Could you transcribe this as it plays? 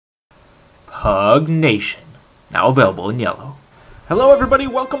Pug Nation, now available in yellow. Hello everybody,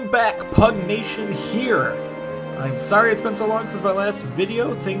 welcome back. Pug Nation here. I'm sorry it's been so long since my last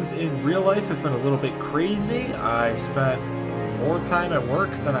video. Things in real life have been a little bit crazy. I've spent more time at work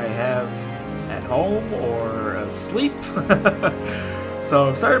than I have at home or asleep. So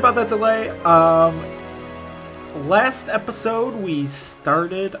I'm sorry about that delay. Last episode we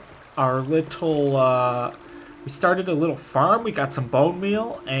started our little we started a little farm. We got some bone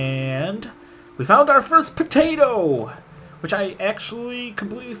meal and we found our first potato, which I actually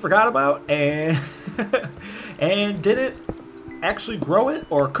completely forgot about and and didn't actually grow it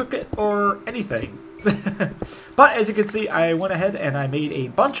or cook it or anything. But as you can see, I went ahead and I made a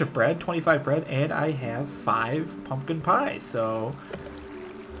bunch of bread, 25 bread, and I have 5 pumpkin pies. So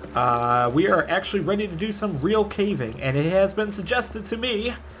we are actually ready to do some real caving, and it has been suggested to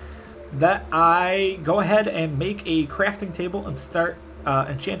me that I go ahead and make a crafting table and start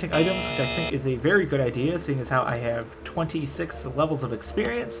enchanting items, which I think is a very good idea, seeing as how I have 26 levels of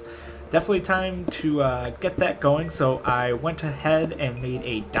experience. Definitely time to get that going, so I went ahead and made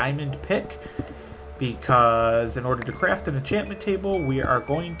a diamond pick, because in order to craft an enchantment table, we are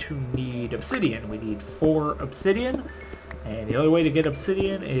going to need obsidian. We need 4 obsidian, and the only way to get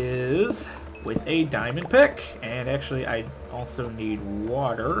obsidian is with a diamond pick. And actually, I also need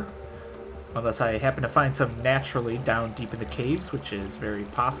water, unless I happen to find some naturally down deep in the caves, which is very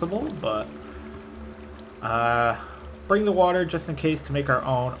possible, but bring the water just in case to make our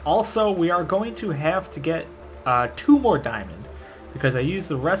own. Also, we are going to have to get 2 more diamond, because I used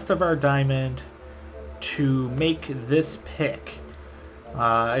the rest of our diamond to make this pick. In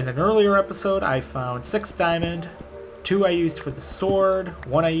an earlier episode, I found 6 diamond, 2 I used for the sword,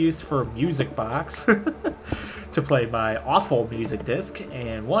 1 I used for a music box to play my awful music disc,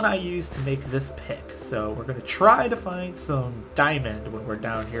 and 1 I used to make this pick. So we're going to try to find some diamond when we're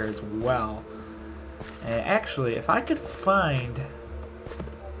down here as well. And actually, if I could find...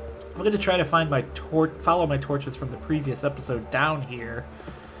 I'm going to try to find my follow my torches from the previous episode down here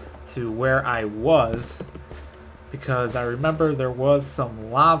to where I was, because I remember there was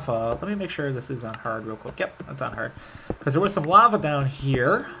some lava. Let me make sure this is on hard real quick. Yep, that's on hard. Because there was some lava down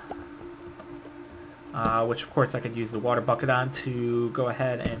here, which of course I could use the water bucket on to go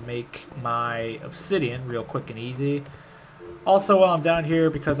ahead and make my obsidian real quick and easy. Also, while I'm down here,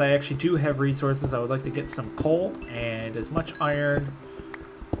 because I actually do have resources, I would like to get some coal and as much iron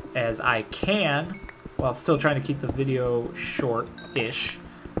as I can, while still trying to keep the video short-ish.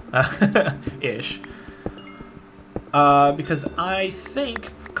 Because I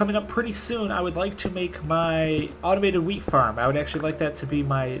think coming up pretty soon I would like to make my automated wheat farm. I would actually like that to be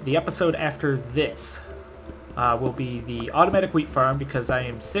the episode after this will be the automatic wheat farm, because I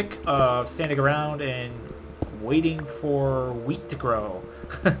am sick of standing around and waiting for wheat to grow.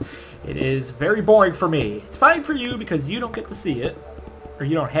 It is very boring for me. It's fine for you because you don't get to see it, or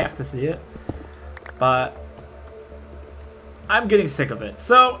you don't have to see it, but I'm getting sick of it.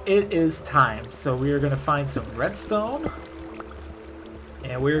 So it is time. So we are going to find some redstone,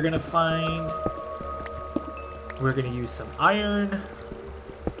 and we're going to use some iron.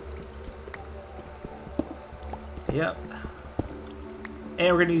 Yep. And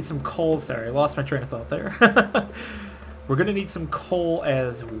we're going to need some coal. Sorry, I lost my train of thought there. We're going to need some coal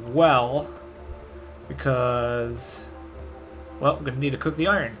as well, because, well, we're going to need to cook the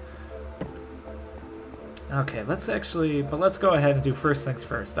iron. Okay, let's go ahead and do first things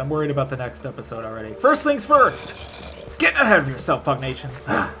first. I'm worried about the next episode already. First things first! Get ahead of yourself, Pug Nation.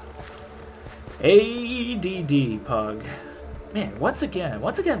 ADD, Pug. Man, once again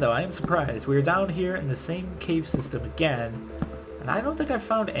though, I am surprised. We're down here in the same cave system again, and I don't think I've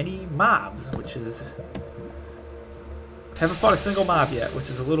found any mobs, which is... Haven't fought a single mob yet, which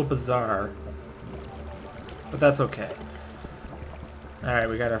is a little bizarre. But that's okay. Alright,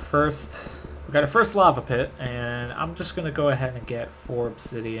 we got our first lava pit, and I'm just going to go ahead and get 4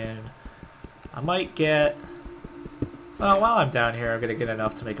 obsidian. I might get... Well, while I'm down here, I'm going to get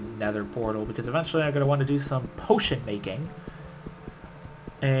enough to make a nether portal, because eventually I'm going to want to do some potion making.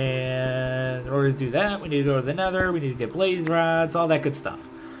 And in order to do that, we need to go to the nether, we need to get blaze rods, all that good stuff.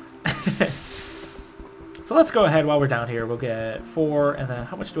 So let's go ahead while we're down here. We'll get 4, and then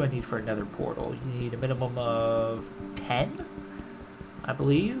how much do I need for a nether portal? You need a minimum of 10, I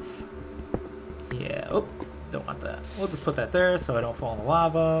believe. Yeah, oh, don't want that. We'll just put that there so I don't fall in the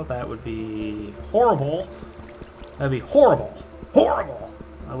lava. That would be horrible. That would be horrible. Horrible!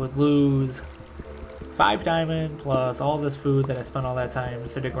 I would lose 5 diamond plus all this food that I spent all that time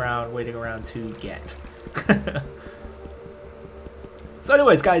sitting around, waiting around to get. So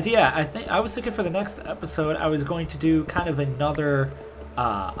anyways, guys, yeah, I was thinking for the next episode I was going to do kind of another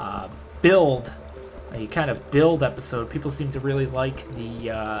build, a kind of build episode. People seem to really like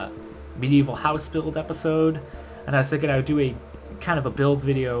the medieval house build episode, and I was thinking I would do a kind of a build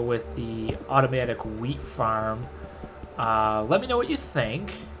video with the automatic wheat farm. Let me know what you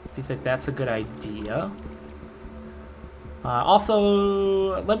think, if you think that's a good idea.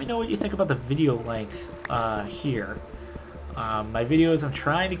 Also, let me know what you think about the video length here. My videos, I'm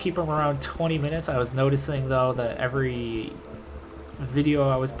trying to keep them around 20 minutes. I was noticing, though, that every video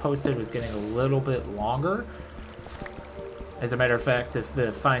I was posted was getting a little bit longer. As a matter of fact, if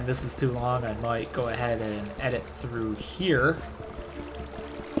they find this is too long, I might go ahead and edit through here.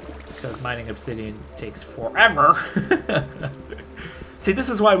 Because mining obsidian takes forever. See, this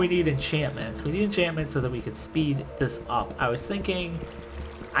is why we need enchantments. We need enchantments so that we can speed this up. I was thinking,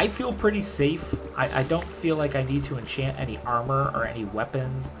 I feel pretty safe. I don't feel like I need to enchant any armor or any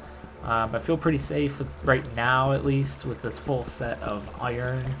weapons. I feel pretty safe right now, at least, with this full set of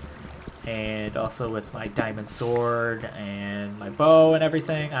iron. And also with my diamond sword and my bow and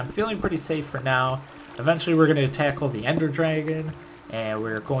everything. I'm feeling pretty safe for now. Eventually we're going to tackle the ender dragon. And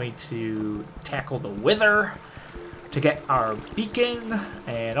we're going to tackle the wither to get our beacon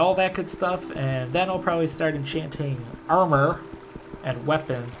and all that good stuff. And then I'll probably start enchanting armor and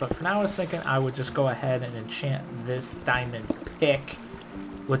weapons. But for now I was thinking I would just go ahead and enchant this diamond pick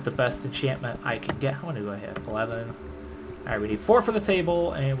with the best enchantment I can get. How many do I have? 11. Alright, we need 4 for the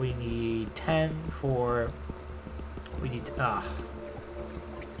table, and we need 10 for... We need...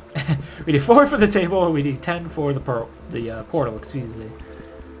 we need 4 for the table, and we need 10 for the portal, excuse me.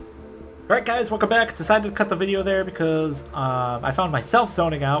 Alright guys, welcome back. Decided to cut the video there because I found myself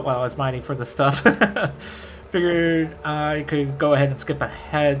zoning out while I was mining for this stuff. Figured I could go ahead and skip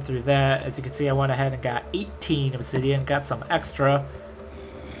ahead through that. As you can see, I went ahead and got 18 obsidian, got some extra.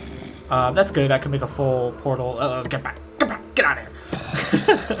 That's good, I can make a full portal. Get back, get out of here.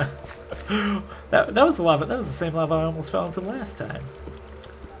 that was the lava. That was the same lava I almost fell into last time.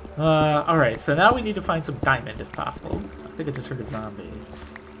 Alright, so now we need to find some diamond if possible. I think I just heard a zombie.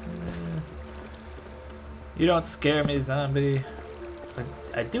 You don't scare me, zombie.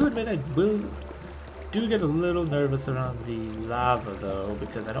 I do admit I do get a little nervous around the lava though,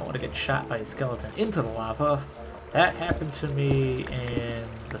 because I don't want to get shot by a skeleton into the lava. That happened to me in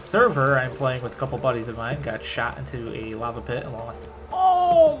the server I'm playing with a couple buddies of mine. Got shot into a lava pit and lost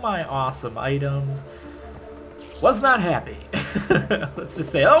all my awesome items. Was not happy. Let's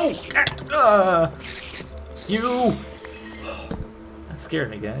just say, oh, you. That scared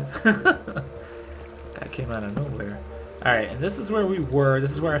me, guys. That came out of nowhere. Alright, and this is where we were.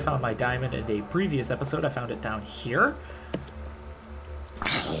 This is where I found my diamond in a previous episode. I found it down here.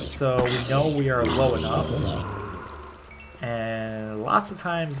 So we know we are low enough. And lots of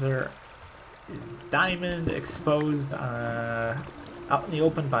times there is diamond exposed out in the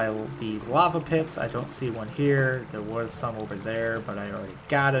open by these lava pits. I don't see one here. There was some over there, but I already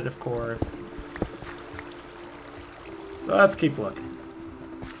got it, of course. So let's keep looking.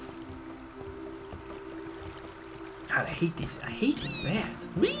 God, I hate these bats.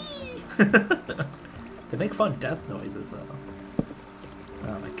 Whee! They make fun death noises, though.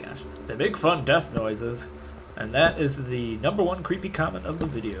 Oh my gosh. They make fun death noises. And that is the #1 creepy comment of the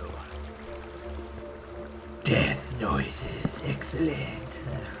video. Death noises, excellent.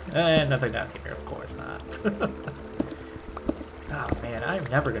 And nothing down here, of course not. Oh man, I'm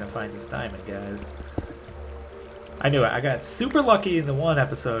never gonna find this diamond, guys. I knew it. I got super lucky in the one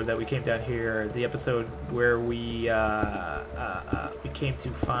episode that we came down here. The episode where we came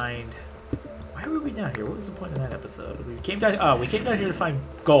to find... Why were we down here? What was the point of that episode? We came down here to find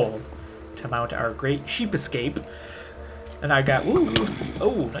gold to mount our great sheep escape. And I got... Ooh!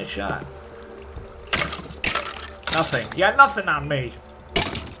 Oh, nice shot. Nothing. You got nothing on me.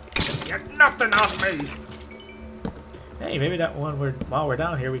 You got nothing on me. Hey, maybe that one while we're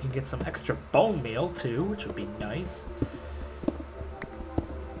down here we can get some extra bone meal too, which would be nice.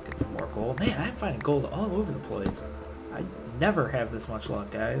 Get some more gold. Man, I'm finding gold all over the place. I never have this much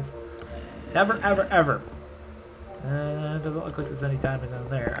luck, guys. Never, ever, ever. Doesn't look like there's any diamond down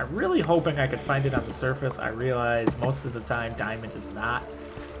there. I'm really hoping I could find it on the surface. I realize most of the time diamond is not.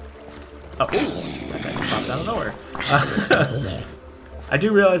 Oh, that guy popped out of nowhere. I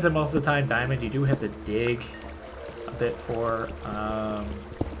do realize that most of the time diamond you do have to dig a bit for.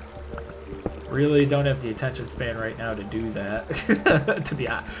 Really don't have the attention span right now to do that.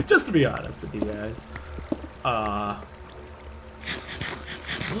 Just to be honest with you guys.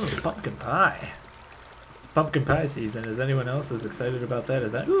 Ooh, pumpkin pie. It's pumpkin pie season. Is anyone else as excited about that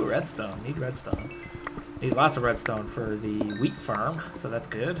as I? Ooh, redstone. Need redstone. Need lots of redstone for the wheat farm, so that's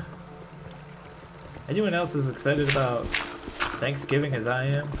good. Anyone else as excited about Thanksgiving as I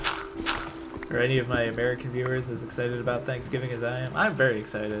am? or any of my American viewers as excited about Thanksgiving as I am. I'm very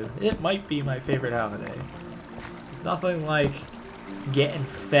excited. It might be my favorite holiday. It's nothing like getting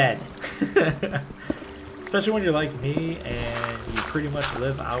fed. Especially when you're like me and you pretty much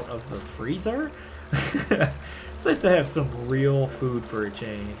live out of the freezer. It's nice to have some real food for a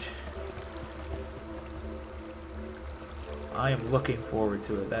change. I am looking forward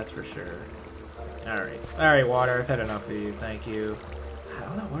to it, that's for sure. Alright, water, I've had enough of you, thank you.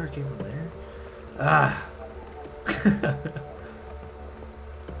 How that water came from there? Ah!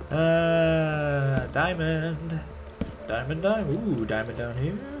 Diamond. Diamond. Ooh, diamond down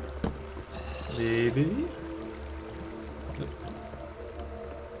here. Maybe. Let's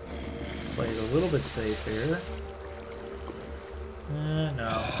play it a little bit safe here. No,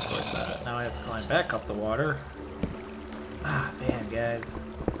 of course not. Now I have to climb back up the water. Ah, man, guys.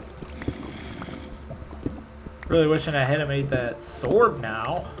 Really wishing I had made that sword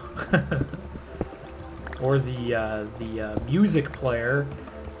now. Or the music player.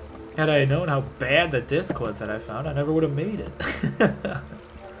 Had I known how bad the disc was that I found, I never would have made it.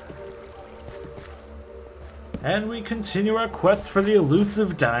 And we continue our quest for the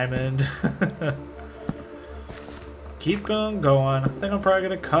elusive diamond. Keep on going. I think I'm probably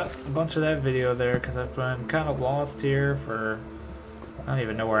going to cut a bunch of that video there because I've been kind of lost here for... I don't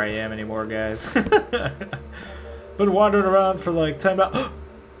even know where I am anymore, guys. Been wandering around for like 10 minutes.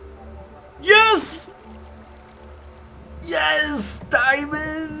 Yes! Yes!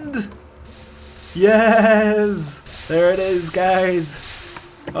 Diamond! Yes! There it is, guys.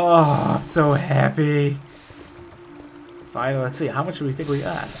 Oh, I'm so happy. Finally, let's see. How much do we think we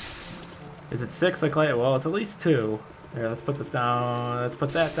got? Is it 6 like light? Well, it's at least 2. Here, let's put this down. Let's put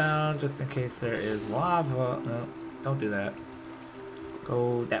that down just in case there is lava. No, don't do that.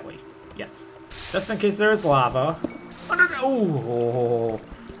 Go that way. Yes. Just in case there is lava. Oh,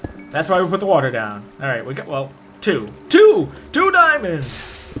 that's why we put the water down. All right, we got, well, 2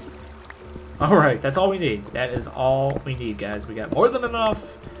 diamonds. All right, that's all we need. That is all we need, guys. We got more than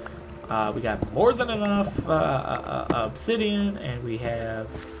enough. We got more than enough obsidian, and we have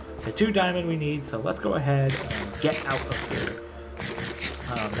the 2 diamond we need. So let's go ahead and get out of here.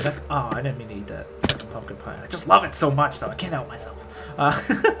 I didn't mean to eat that second pumpkin pie. I just love it so much, though. I can't help myself.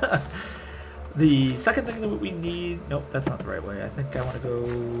 The second thing that we need... Nope, that's not the right way. I think I want to go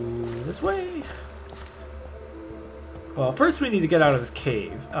this way. Well, first we need to get out of this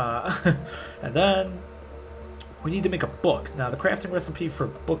cave. And then we need to make a book. Now, the crafting recipe for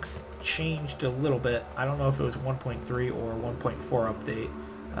books changed a little bit. I don't know if it was 1.3 or 1.4 update.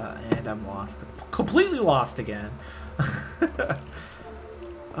 And I'm lost. Completely lost again.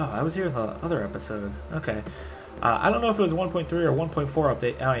 Oh, I was here in the other episode. Okay. I don't know if it was 1.3 or 1.4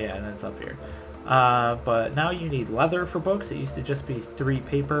 update. Oh yeah, and it's up here. But now you need leather for books. It used to just be 3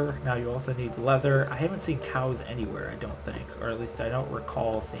 paper. Now you also need leather. I haven't seen cows anywhere, I don't think. Or at least I don't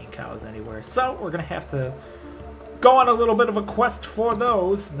recall seeing cows anywhere. So we're going to have to go on a little bit of a quest for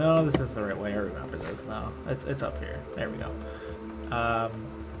those. No, this isn't the right way. I remember this now. It's up here. There we go.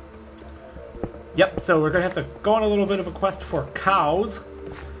 Yep, so we're going to have to go on a little bit of a quest for cows.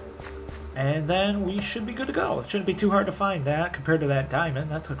 And then we should be good to go. It shouldn't be too hard to find that compared to that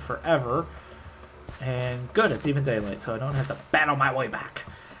diamond. That took forever. And good, it's even daylight, so I don't have to battle my way back.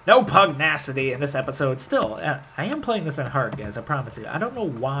 No pugnacity in this episode. Still, I am playing this on hard, guys, I promise you. I don't know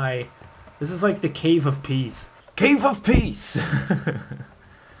why. This is like the Cave of Peace. Cave of Peace!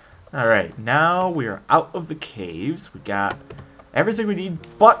 Alright, now we are out of the caves. We got everything we need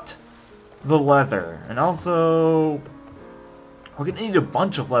but the leather. And also... we're going to need a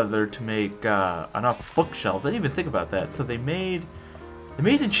bunch of leather to make enough bookshelves. I didn't even think about that. So they made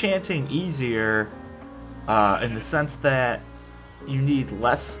enchanting easier in the sense that you need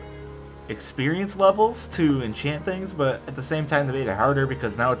less experience levels to enchant things, but at the same time they made it harder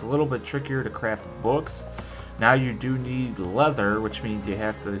because now it's a little bit trickier to craft books. Now you do need leather, which means you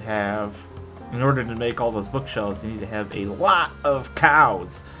have to have, in order to make all those bookshelves, you need to have a lot of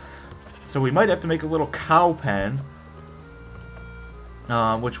cows. So we might have to make a little cow pen.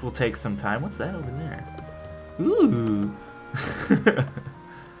 Which will take some time. What's that over there? Ooh!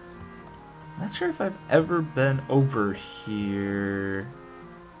 Not sure if I've ever been over here.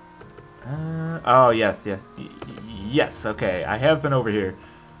 Oh, yes. Yes, okay. I have been over here.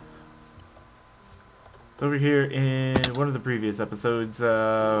 It's over here in one of the previous episodes.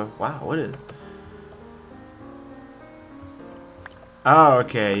 Wow, what is... Oh,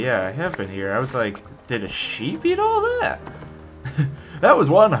 okay, yeah, I have been here. I was like, did a sheep eat all that? That was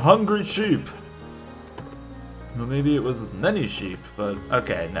one hungry sheep. Well, maybe it was many sheep, but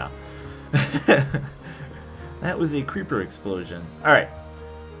okay, no. That was a creeper explosion. Alright,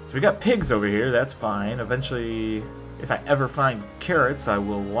 So we got pigs over here, that's fine. Eventually, if I ever find carrots, I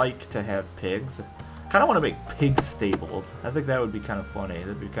will like to have pigs. Kind of want to make pig stables. I think that would be kind of funny.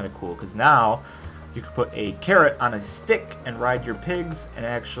 That'd be kind of cool, because now you could put a carrot on a stick and ride your pigs and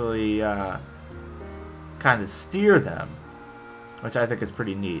actually kind of steer them, which I think is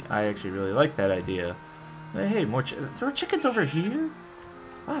pretty neat. I actually really like that idea. Hey, more there are chickens over here?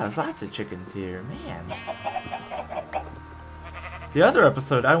 Wow, there's lots of chickens here, man. The other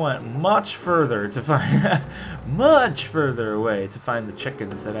episode, I went much further to find, much further away to find the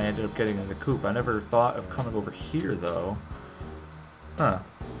chickens that I ended up getting in the coop. I never thought of coming over here, though. Huh.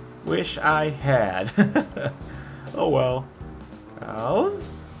 Wish I had. Oh well. Cows?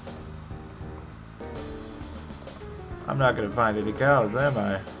 I'm not gonna find any cows, am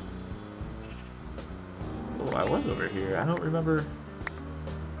I? Oh, I was over here. I don't remember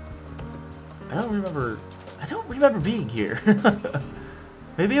being here.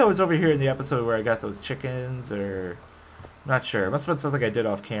 Maybe I was over here in the episode where I got those chickens, or... I'm not sure. It must have been something I did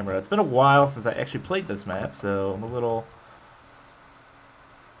off camera. It's been a while since I actually played this map, so I'm a little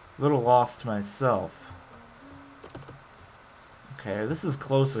lost myself. Okay, this is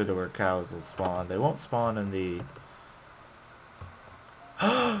closer to where cows will spawn. They won't spawn in the...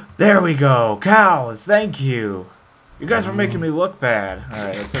 There we go! Cows! Thank you! You guys were making me look bad.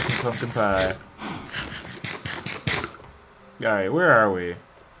 Alright, let's have some pumpkin pie. Alright, where are we?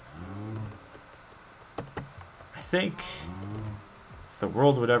 I think... if the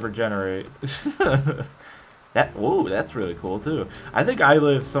world would ever generate... Whoa, that's really cool, too. I think I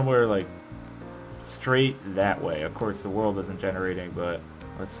live somewhere, like, straight that way. Of course, the world isn't generating, but...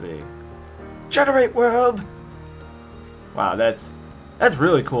 let's see. Generate world! Wow, that's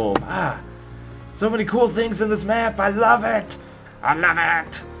really cool. Ah, so many cool things in this map. I love it. I love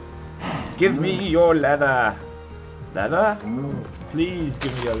it. Give me your leather. Leather? Please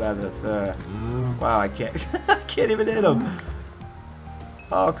give me your leather, sir. Wow, I can't. I can't even hit him.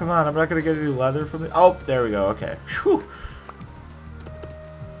 Oh, come on. I'm not gonna get any leather from the... oh, there we go. Okay. Whew.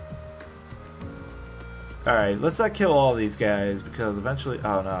 All right, let's not kill all these guys because eventually...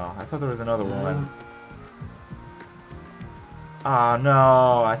 oh no, I thought there was another one. Oh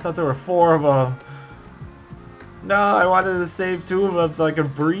no, I thought there were 4 of them. No, I wanted to save 2 of them so I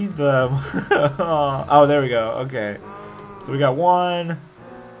could breed them. Oh, there we go. Okay. So we got 1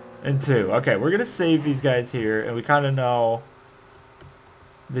 and 2. Okay, we're going to save these guys here, and we kind of know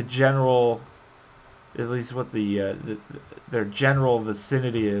the general, at least what their general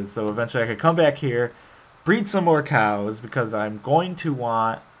vicinity is. So eventually I could come back here, breed some more cows, because I'm going to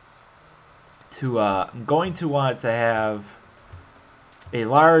want to have a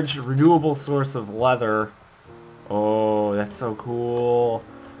large renewable source of leather. Oh, that's so cool.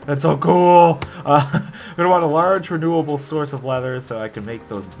 That's so cool. I'm going to want a large renewable source of leather so I can make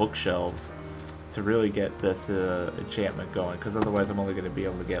those bookshelves to really get this enchantment going, because otherwise I'm only going to be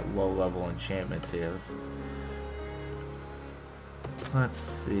able to get low-level enchantments here. Let's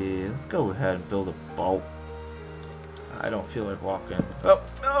see. Let's go ahead and build a boat. I don't feel like walking. Oh,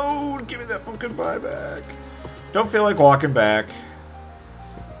 no! Give me that pumpkin pie back. Don't feel like walking back.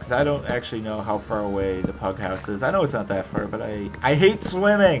 Because I don't actually know how far away the pug house is. I know it's not that far, but I hate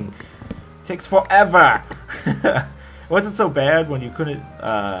swimming. It takes forever. It wasn't so bad when you couldn't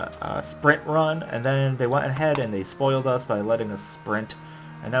sprint run, and then they went ahead and they spoiled us by letting us sprint.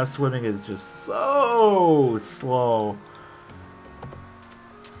 And now swimming is just so slow.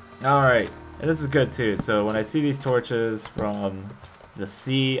 Alright, and this is good too. So when I see these torches from the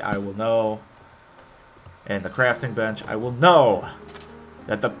sea, I will know. And the crafting bench, I will know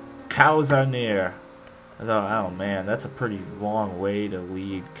that the cows are near. Oh man, that's a pretty long way to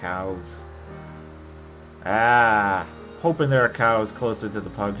lead cows. Ah, hoping there are cows closer to the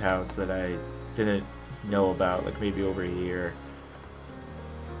pug house that I didn't know about, like maybe over here.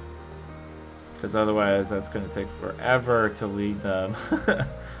 Because otherwise that's going to take forever to lead them.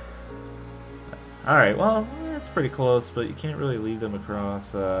 Alright, well, that's pretty close, but you can't really lead them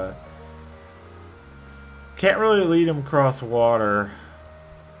across, can't really lead them across water.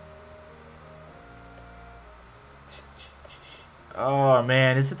 Oh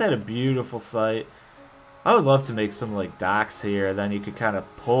man, isn't that a beautiful sight? I would love to make some like docks here, then you could kind of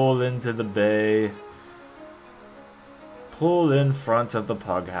pull into the bay. Pull in front of the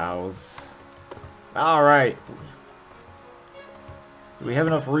pug house. Alright. Do we have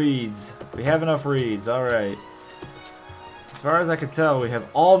enough reeds? We have enough reeds, alright. As far as I can tell, we have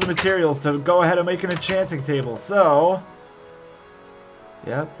all the materials to go ahead and make an enchanting table, so...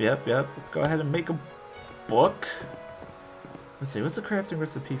 Yep. Let's go ahead and make a book. Let's see, what's the crafting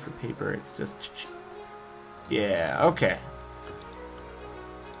recipe for paper? It's just... yeah, okay.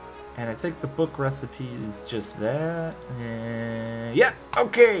 And I think the book recipe is just that. And yeah,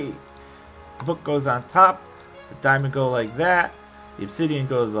 okay. The book goes on top. The diamond go like that. The obsidian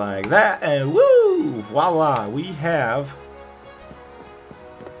goes like that. And woo! Voila! We have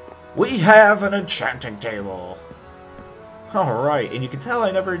an enchanting table. Alright, and you can tell I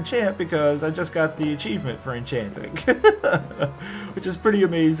never enchant because I just got the achievement for enchanting. Which is pretty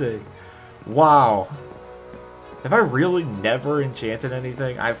amazing. Wow. Have I really never enchanted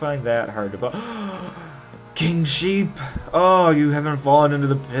anything? I find that hard to believe. King Sheep! Oh, you haven't fallen into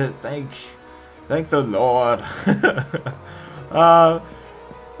the pit. Thank the Lord.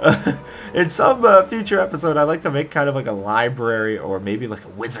 In some future episode, I'd like to make kind of like a library or maybe like a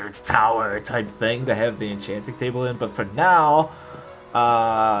wizard's tower type thing to have the enchanting table in. But for now,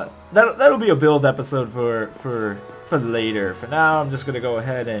 that'll be a build episode for later. For now, I'm just gonna go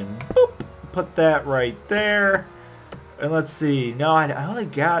ahead and boop, put that right there. And let's see. No, I only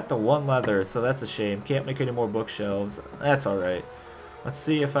got the one leather, so that's a shame. Can't make any more bookshelves. That's alright. Let's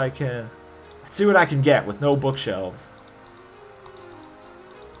see if I can... Let's see what I can get with no bookshelves.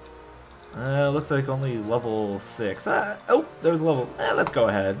 Looks like only level 6. Oh, there's level... let's go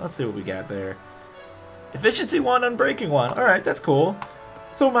ahead. Let's see what we got there. Efficiency 1, Unbreaking 1. Alright, that's cool.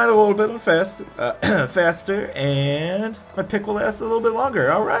 So mine a little bit faster, and my pick will last a little bit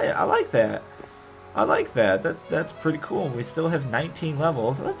longer. Alright, I like that. I like that. That's pretty cool. We still have 19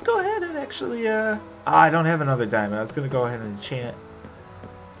 levels. Let's go ahead and actually, I don't have another diamond. I was going to go ahead and enchant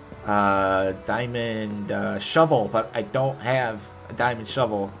diamond shovel, but I don't have a diamond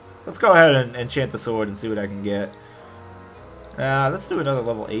shovel. Let's go ahead and enchant the sword and see what I can get. Let's do another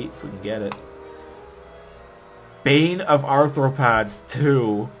level 8 if we can get it. Bane of Arthropods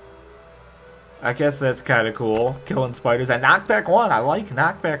 2. I guess that's kind of cool. Killing spiders. And knockback 1. I like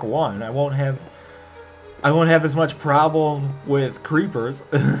knockback 1. I won't have as much problem with creepers.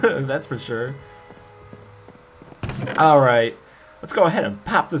 That's for sure. Alright. Let's go ahead and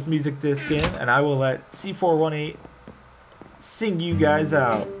pop this music disc in, and I will let C418 sing you guys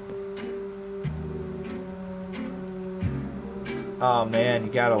out. Oh man,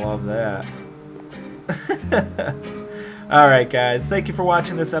 you gotta love that. Alright guys, thank you for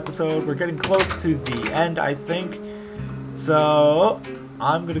watching this episode. We're getting close to the end, I think. So,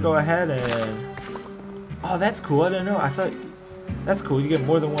 I'm gonna go ahead and... Oh, that's cool. I didn't know. I thought... That's cool. You get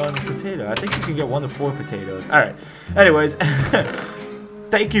more than one potato. I think you can get 1 to 4 potatoes. Alright. Anyways,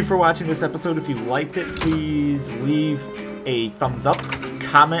 thank you for watching this episode. If you liked it, please leave a thumbs up,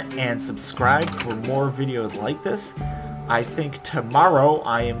 comment, and subscribe for more videos like this. I think tomorrow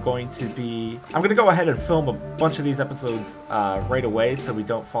I am going to be... I'm going to go ahead and film a bunch of these episodes right away so we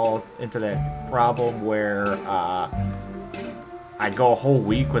don't fall into that problem where I go a whole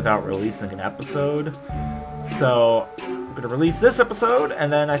week without releasing an episode. So I'm going to release this episode,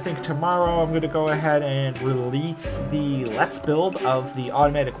 and then I think tomorrow I'm going to go ahead and release the Let's Build of the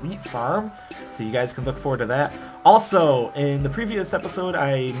automatic wheat farm. So you guys can look forward to that. Also, in the previous episode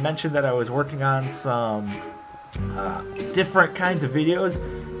I mentioned that I was working on some different kinds of videos.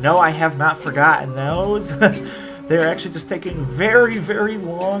 No, I have not forgotten those. They're actually just taking very, very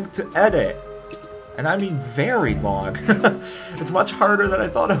long to edit. And I mean very long. It's much harder than I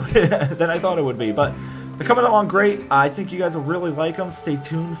thought it would be, but they're coming along great. I think you guys will really like them. Stay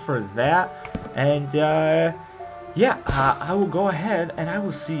tuned for that. And yeah, I will go ahead and I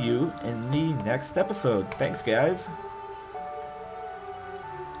will see you in the next episode. Thanks, guys.